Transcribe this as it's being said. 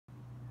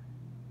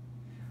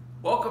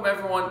Welcome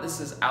everyone, this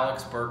is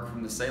Burke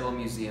from the Salem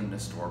Museum and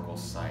Historical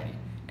Society.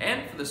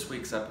 And for this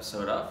week's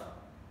episode of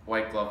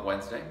White Glove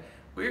Wednesday,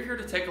 we're here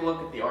to take a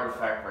look at the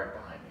artifact right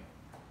behind me.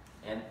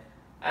 And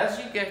as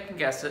you can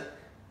guess it,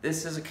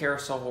 this is a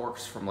carousel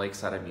horse from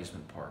Lakeside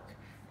Amusement Park.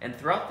 And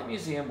throughout the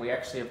museum, we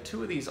actually have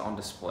two of these on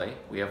display.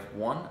 We have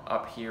one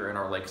up here in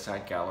our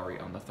Lakeside Gallery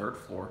on the third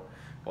floor,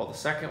 while the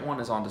second one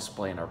is on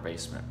display in our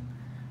basement.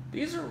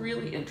 These are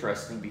really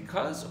interesting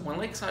because when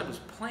Lakeside was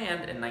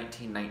planned in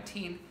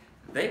 1919,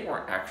 they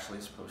weren't actually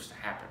supposed to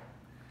happen.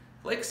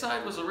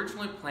 Lakeside was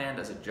originally planned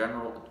as a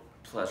general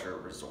pleasure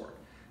resort,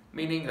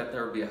 meaning that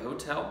there would be a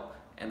hotel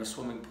and a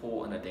swimming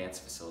pool and a dance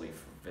facility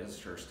for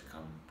visitors to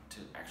come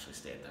to actually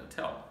stay at the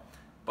hotel.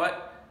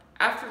 But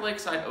after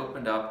Lakeside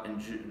opened up in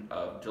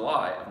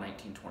July of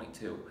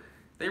 1922,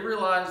 they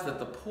realized that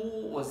the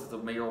pool was the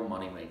real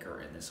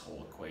moneymaker in this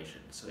whole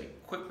equation. So they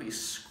quickly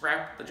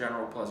scrapped the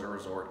general pleasure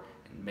resort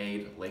and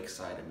made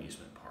Lakeside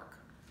Amusement Park.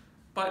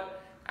 But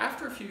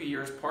after a few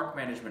years, park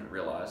management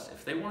realized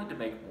if they wanted to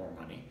make more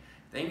money,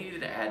 they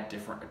needed to add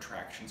different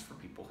attractions for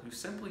people who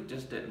simply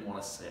just didn't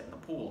want to sit in the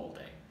pool all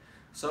day.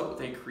 So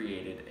they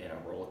created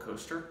a roller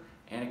coaster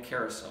and a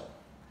carousel.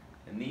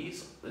 And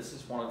this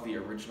is one of the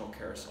original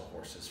carousel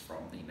horses from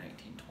the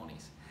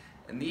 1920s.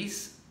 And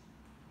these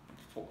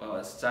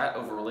sat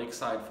over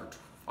Lakeside for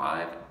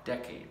 5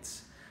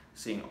 decades,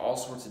 seeing all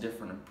sorts of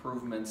different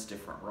improvements,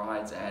 different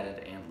rides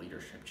added, and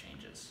leadership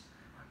changes.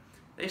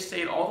 They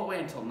stayed all the way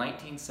until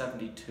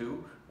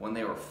 1972, when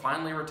they were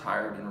finally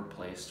retired and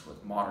replaced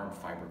with modern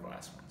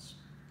fiberglass ones.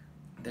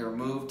 They were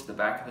moved to the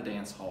back of the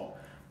dance hall,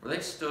 where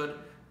they stood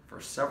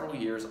for several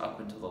years up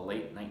until the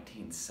late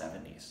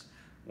 1970s,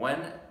 when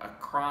a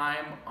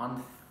crime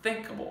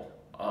unthinkable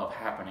of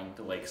happening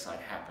to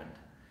Lakeside happened,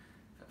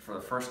 for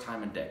the first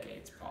time in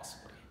decades,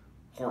 possibly.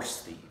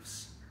 Horse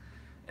thieves.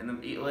 In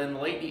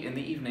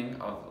the evening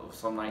of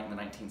some night in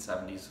the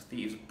 1970s,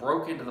 thieves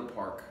broke into the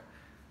park,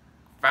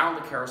 found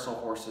the carousel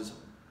horses,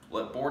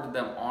 boarded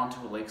them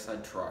onto a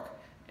Lakeside truck,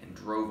 and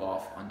drove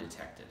off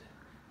undetected.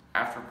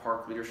 After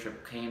park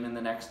leadership came in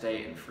the next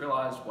day and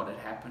realized what had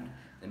happened,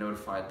 they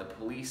notified the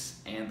police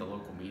and the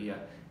local media,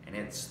 and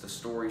the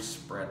story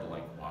spread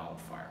like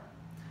wildfire.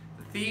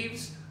 The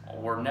thieves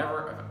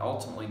were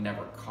ultimately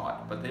never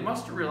caught, but they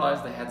must have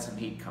realized they had some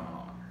heat coming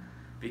on,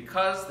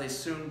 because they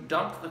soon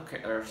dumped the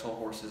carousel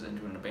horses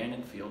into an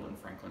abandoned field in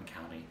Franklin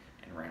County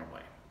and ran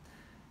away.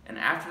 And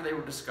after they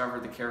were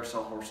discovered, the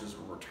carousel horses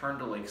were returned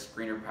to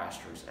greener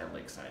pastures at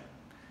Lakeside.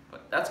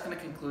 But that's going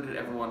to conclude it,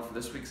 everyone, for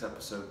this week's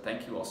episode.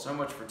 Thank you all so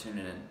much for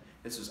tuning in.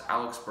 This was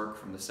Burke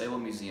from the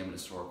Salem Museum and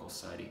Historical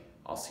Society.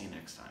 I'll see you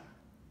next time.